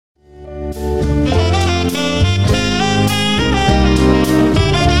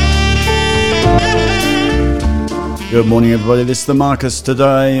Good morning, everybody. This is the Marcus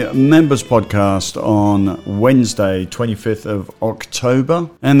Today Members Podcast on Wednesday, 25th of October.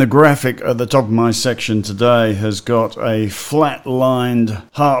 And the graphic at the top of my section today has got a flat-lined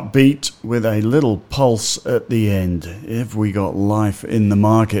heartbeat with a little pulse at the end. Have we got life in the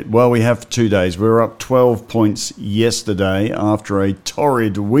market? Well, we have 2 days. We were up 12 points yesterday after a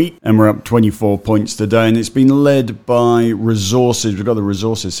torrid week, and we're up 24 points today. And it's been led by resources. We've got the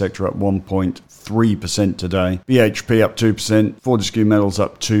resources sector up 1.3% today. BHP up 2%, Fortescue Metals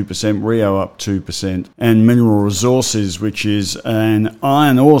up 2%, Rio up 2%, and Mineral Resources, which is an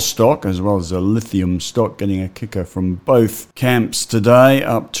iron ore stock as well as a lithium stock, getting a kicker from both camps today,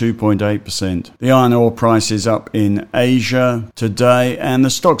 up 2.8%. The iron ore price is up in Asia today, and the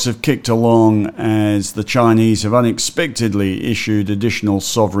stocks have kicked along as the Chinese have unexpectedly issued additional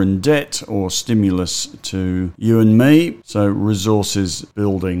sovereign debt or stimulus to you and me, so resources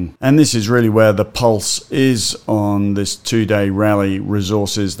building. And this is really where the pulse is on this 2-day rally.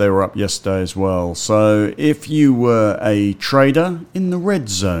 Resources, they were up yesterday as well. So if you were a trader in the red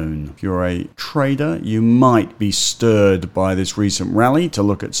zone, if you're a trader, you might be stirred by this recent rally to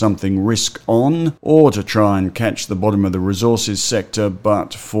look at something risk on or to try and catch the bottom of the resources sector.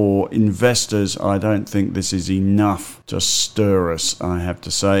 But for investors, I don't think this is enough to stir us, I have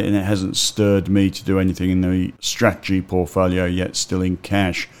to say, and it hasn't stirred me to do anything in the strategy portfolio yet, still in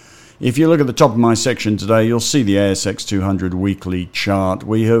cash. If you look at the top of my section today, you'll see the ASX 200 weekly chart.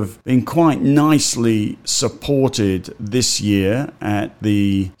 We have been quite nicely supported this year at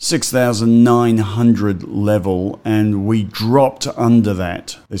the 6,900 level, and we dropped under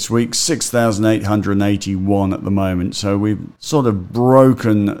that this week, 6,881 at the moment. So we've sort of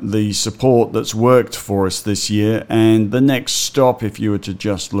broken the support that's worked for us this year, and the next stop, if you were to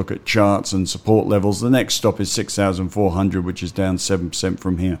just look at charts and support levels, the next stop is 6,400, which is down 7%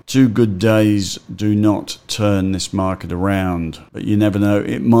 from here. 2 good days do not turn this market around, but you never know,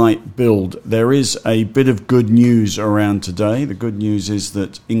 it might build. There is a bit of good news around today. The good news is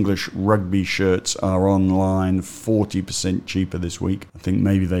that English rugby shirts are online 40% cheaper this week. I think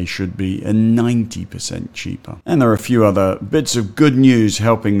maybe they should be 90% cheaper. And there are a few other bits of good news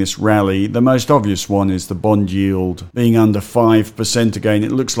helping this rally. The most obvious one is the bond yield being under 5% again.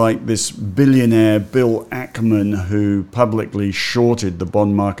 It looks like this billionaire Bill Ackman, who publicly shorted the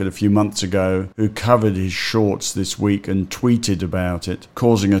bond market a few months ago, who covered his shorts this week and tweeted about it,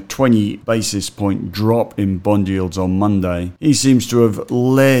 causing a 20 basis point drop in bond yields on Monday. He seems to have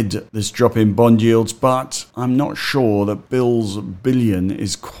led this drop in bond yields, but I'm not sure that Bill's billion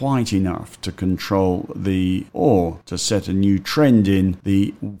is quite enough to control or to set a new trend in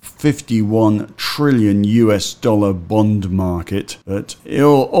the 51 trillion US dollar bond market. But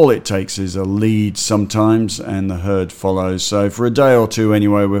all it takes is a lead sometimes, and the herd follows. So for a day or two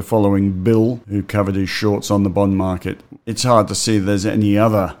anyway, we're following Bill, who covered his shorts on the bond market. It's hard to see there's any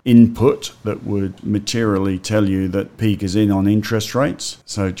other input that would materially tell you that peak is in on interest rates.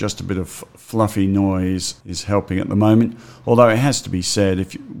 So just a bit of fluffy noise is helping at the moment. Although it has to be said,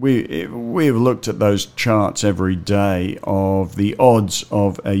 if we've looked at those charts every day of the odds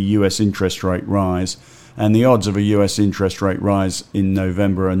of a US interest rate rise, and the odds of a US interest rate rise in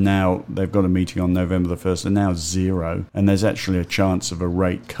November are now, they've got a meeting on November the 1st, are now 0. And there's actually a chance of a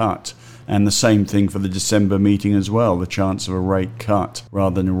rate cut. And the same thing for the December meeting as well, the chance of a rate cut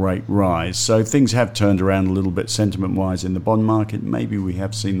rather than a rate rise. So things have turned around a little bit sentiment-wise in the bond market. Maybe we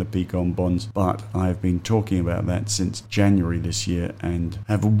have seen the peak on bonds, but I've been talking about that since January this year and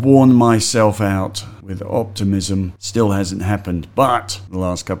have worn myself out with optimism. Still hasn't happened, but the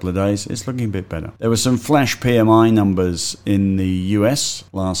last couple of days it's looking a bit better. There were some flash PMI numbers in the US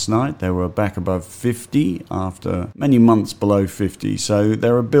last night. They were back above 50 after many months below 50. So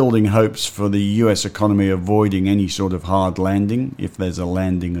there are building hopes for the US economy avoiding any sort of hard landing, if there's a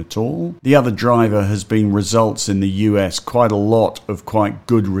landing at all. The other driver has been results in the US. Quite a lot of quite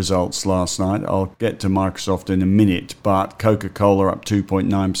good results last night. I'll get to Microsoft in a minute, but Coca-Cola up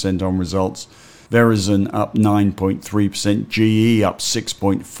 2.9% on results. Verizon up 9.3%, GE up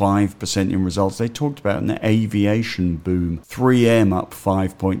 6.5% in results. They talked about an aviation boom. 3M up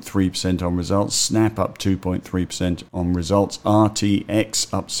 5.3% on results, Snap up 2.3% on results,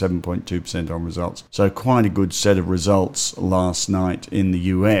 RTX up 7.2% on results. So quite a good set of results last night in the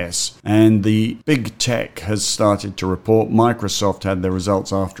US. And the big tech has started to report. Microsoft had their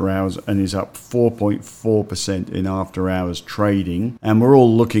results after hours and is up 4.4% in after hours trading. And we're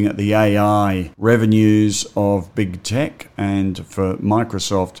all looking at the AI revenues of big tech, and for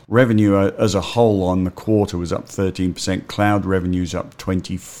Microsoft, revenue as a whole on the quarter was up 13%, cloud revenues up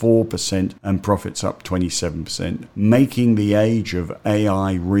 24%, and profits up 27%. Making the age of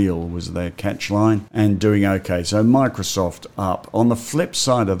AI real was their catchline, and doing okay. So Microsoft up. On the flip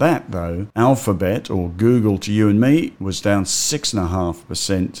side of that, though, Alphabet, or Google to you and me, was down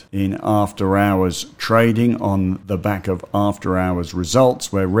 6.5% in after-hours trading on the back of after-hours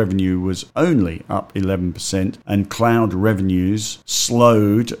results, where revenue was only up 11%, and cloud revenues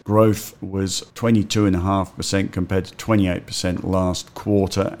slowed. Growth was 22.5% compared to 28% last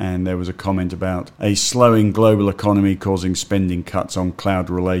quarter, and there was a comment about a slowing global economy causing spending cuts on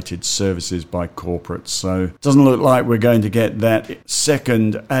cloud-related services by corporates. So it doesn't look like we're going to get that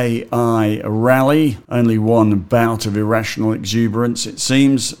second AI rally. Only one bout of irrational exuberance, it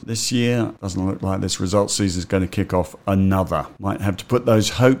seems, this year. Doesn't look like this results season is going to kick off another. Might have to put those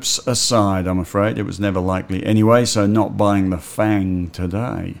hopes aside, I'm afraid. It was never likely anyway, so not buying the FANG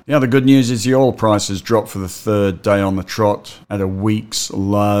today. The other good news is the oil price has dropped for the third day on the trot at a week's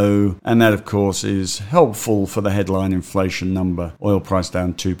low, and that, of course, is helpful for the headline inflation number. Oil price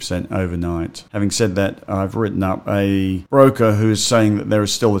down 2% overnight. Having said that, I've written up a broker who is saying that there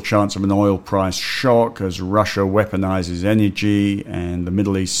is still a chance of an oil price shock as Russia weaponizes energy and the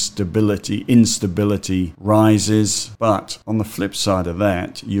Middle East instability rises. But on the flip side of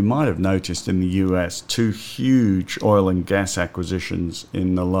that, you might have noticed in the US 2 huge oil and gas acquisitions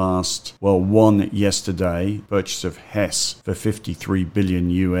in the last, one yesterday, purchase of Hess for $53 billion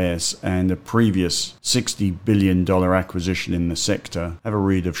US, and a previous $60 billion acquisition in the sector. Have a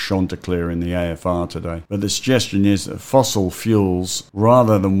read of Chanticleer in the AFR today. But the suggestion is that fossil fuels,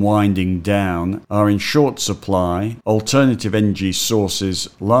 rather than winding down, are in short supply. Alternative energy sources,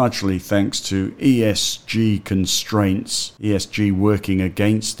 largely thanks to ESG constraints, ESG working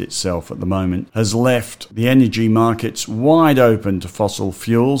against itself at the moment, has left the energy markets wide open to fossil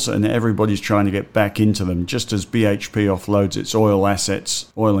fuels, and everybody's trying to get back into them. Just as BHP offloads its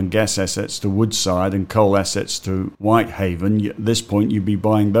oil and gas assets to Woodside and coal assets to Whitehaven, at this point you'd be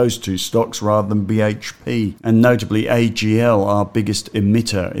buying those two stocks rather than BHP. And notably, AGL, our biggest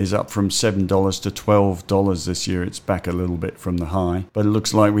emitter, is up from $7 to $12 this year. It's back a little bit from the high, but it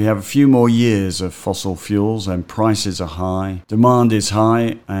looks like we have a few more years of fossil fuels, and prices are high, demand is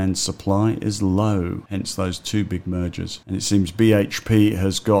high, and supply is low. Hence those two big mergers. And it seems BHP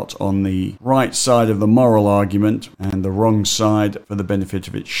has got on the right side of the moral argument and the wrong side for the benefit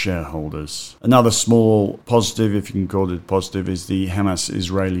of its shareholders. Another small positive, if you can call it positive, is the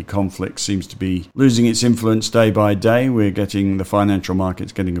Hamas-Israeli conflict seems to be losing its influence day by day. We're getting the financial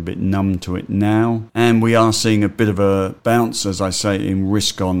markets getting a bit numb to it now, and we are seeing a bit of a bounce, as I say, in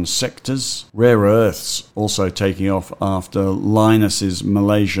risk-on sectors. Rare earths also taking off after Linus's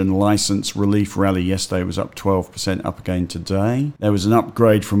Malaysian license relief rally yesterday. Was up 12%, up again today. There was an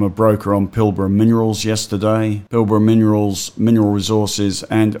upgrade from a broker on Pilbara Minerals yesterday. Pilbara Minerals, Mineral Resources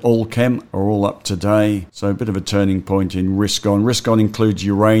and Allchem are all up today, so a bit of a turning point in risk-on. Risk-on includes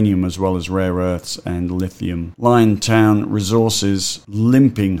uranium as well as rare earths and lithium. Liontown Resources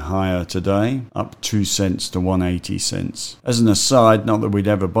limping higher today, up 2 cents to 180 cents. As an aside, not that we'd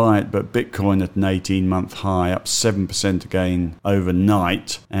ever buy it, but Bitcoin at an 18-month high, up 7% again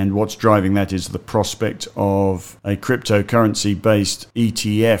overnight. And what's driving that is the prospect of a cryptocurrency-based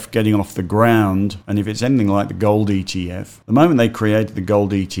ETF getting off the ground. And if it's anything like the gold ETF, the moment they created the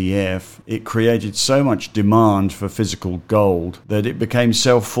gold ETF, it created so much demand for physical gold that it became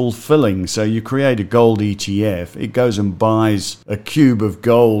self-fulfilling. So you create a gold ETF, it goes and buys a cube of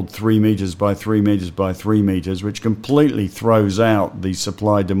gold 3 meters by 3 meters by 3 meters, which completely throws out the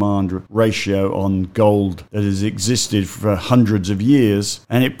supply-demand ratio on gold that has existed for hundreds of years,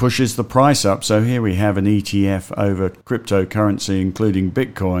 and it pushes the price up. So here we have an ETF over cryptocurrency, including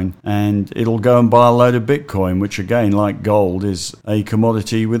Bitcoin, and it'll go and buy a load of Bitcoin, which again, like gold, is a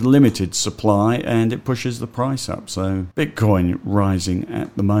commodity with limited supply, and it pushes the price up. So Bitcoin rising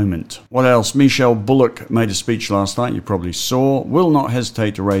at the moment. What else? Michelle Bullock made a speech last night, you probably saw. Will not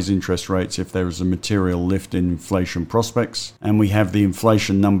hesitate to raise interest rates if there is a material lift in inflation prospects. And we have the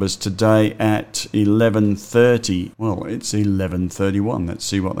inflation numbers today at 11.30. Well, it's 11.31. Let's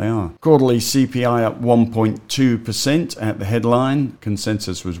see what they are. Quarterly CPI up 1.2% at the headline.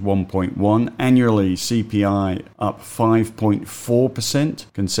 Consensus was 1.1. Annually CPI up 5.4%.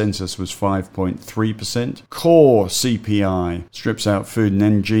 Consensus was 5.3%. Core CPI strips out food and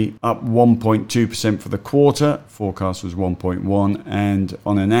energy, up 1.2% for the quarter. Forecast was 1.1. And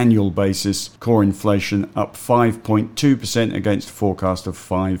on an annual basis, core inflation up 5.2% against a forecast of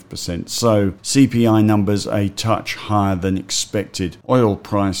 5%. So CPI numbers a touch higher than expected. Oil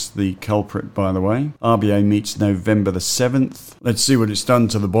price the culprit, by the way. RBA meets November the 7th. Let's see what it's done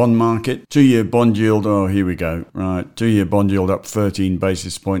to the bond market. 2-year bond yield, oh, here we go. Right, 2-year bond yield up 13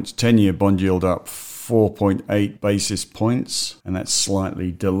 basis points. 10-year bond yield up 4.8 basis points, and that's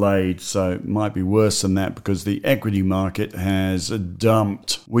slightly delayed, so it might be worse than that because the equity market has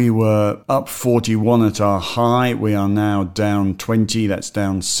dumped. We were up 41 at our high. We are now down 20. That's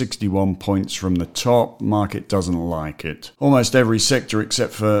down 61 points from the top. Market doesn't like it. Almost every sector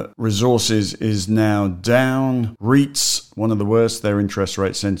except for resources is now down. REITs, one of the worst. They're interest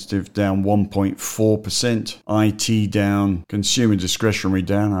rate sensitive, down 1.4%. IT down. Consumer discretionary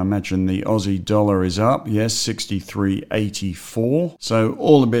down. I imagine the Aussie dollar is up. Yes, 63.84. So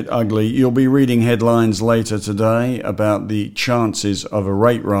all a bit ugly. You'll be reading headlines later today about the chances of a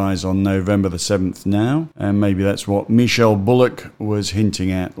rate rise on November the 7th now. And maybe that's what Michelle Bullock was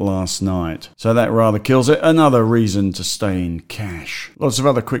hinting at last night. So that rather kills it. Another reason to stay in cash. Lots of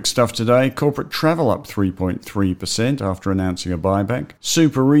other quick stuff today. Corporate travel up 3.3% after announcing a buyback.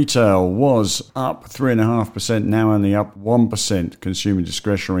 Super retail was up 3.5%, now only up 1%. Consumer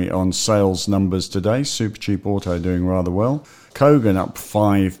discretionary on sales numbers today. Supercheap Auto doing rather well. Kogan up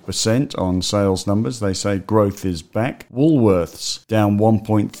 5% on sales numbers. They say growth is back. Woolworths down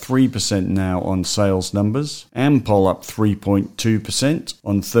 1.3% now on sales numbers. Ampol up 3.2%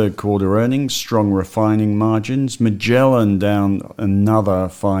 on third quarter earnings. Strong refining margins. Magellan down another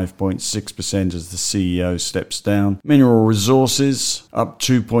 5.6% as the CEO steps down. Mineral Resources up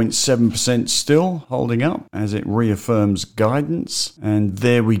 2.7% still, holding up as it reaffirms guidance. And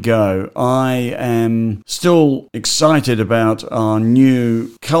there we go. I am still excited about our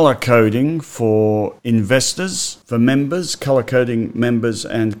new color coding for investors, for members, color coding members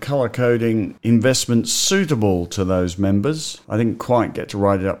and color coding investments suitable to those members. I didn't quite get to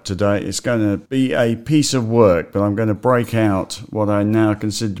write it up today. It's going to be a piece of work, but I'm going to break out what I now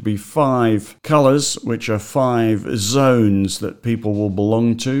consider to be 5 colors, which are 5 zones that people will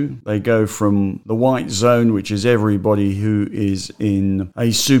belong to. They go from the white zone, which is everybody who is in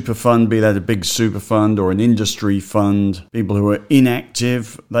a super fund, be that a big super fund or an industry fund, people who are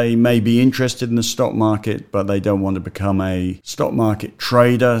inactive. They may be interested in the stock market, but they don't want to become a stock market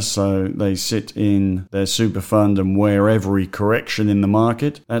trader, so they sit in their super fund and wear every correction in the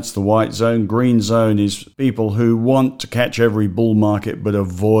market. That's the white zone. Green zone is people who want to catch every bull market but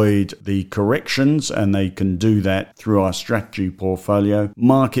avoid the corrections, and they can do that through our strategy portfolio.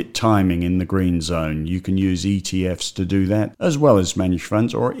 Market timing in the green zone. You can use ETFs to do that, as well as managed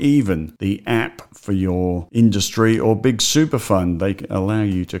funds, or even the app for your industry or big super fund. They allow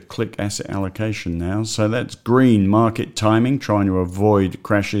you to click asset allocation now. So that's green, market timing, trying to avoid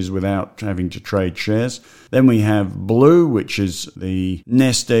crashes without having to trade shares. Then we have blue, which is the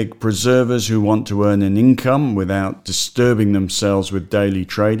nest egg preservers who want to earn an income without disturbing themselves with daily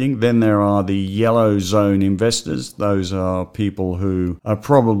trading. Then there are the yellow zone investors. Those are people who are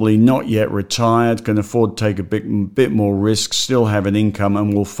probably not yet retired, can afford to take a bit more risk, still have an income,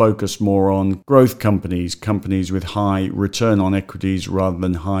 and will focus more on growth companies, companies with high return on equities rather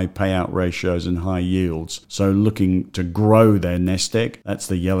than high payout ratios and high yields. So looking to grow their nest egg. That's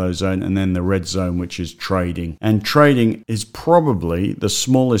the yellow zone. And then the red zone, which is trading. And trading is probably the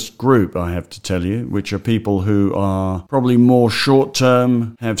smallest group, I have to tell you, which are people who are probably more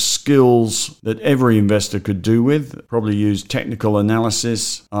short-term, have skills that every investor could do with, probably use technical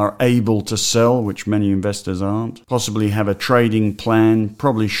analysis, are able to sell, which many investors aren't, possibly have a trading plan,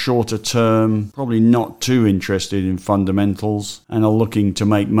 probably shorter term, probably not too interested in fundamentals, and are looking to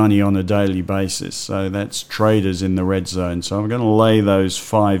make money on a daily basis. So that's traders in the red zone. So I'm going to lay those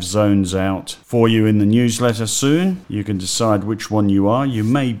 5 zones out for you in the newsletter soon. You can decide which one you are. You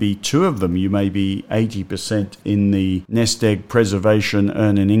may be 2 of them. You may be 80% in the nest egg preservation,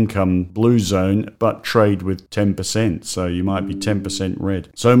 earn an income blue zone, but trade with 10%. So you might be 10% red.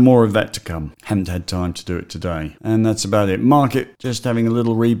 So more of that to come. Haven't had time to do it today. And that's about it. Market just having a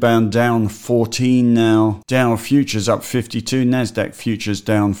little rebound, down 14 now. Dow futures up 52. Nasdaq futures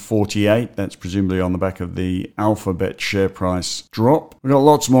down 48. That's presumably on the back of the Alphabet share price drop. We've got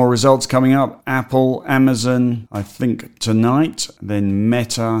lots more results coming up. Apple, Amazon, I think tonight, then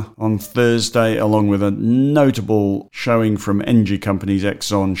Meta on Thursday, along with a notable showing from energy companies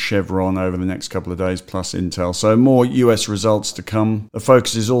Exxon, Chevron over the next couple of days, plus Intel. So more US results to come. The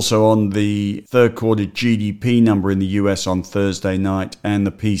focus is also on the third quarter GDP number in the US on Thursday night and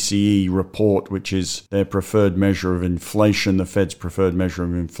the PCE report report, which is their preferred measure of inflation, the Fed's preferred measure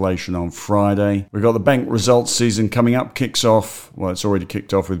of inflation on Friday. We've got the bank results season coming up. Kicks off, well, it's already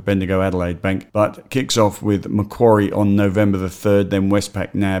kicked off with Bendigo Adelaide Bank, but kicks off with Macquarie on November the 3rd, then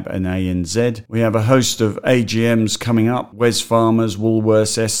Westpac, NAB and ANZ. We have a host of AGMs coming up. Wesfarmers,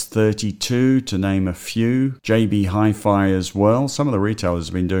 Woolworths, S32, to name a few. JB Hi-Fi as well. Some of the retailers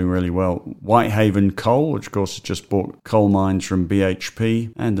have been doing really well. Whitehaven Coal, which of course has just bought coal mines from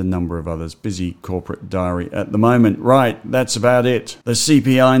BHP, and a number of others. Busy corporate diary at the moment. Right, that's about it. The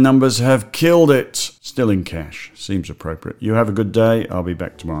CPI numbers have killed it. Still in cash. Seems appropriate. You have a good day. I'll be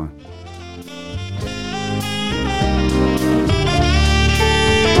back tomorrow.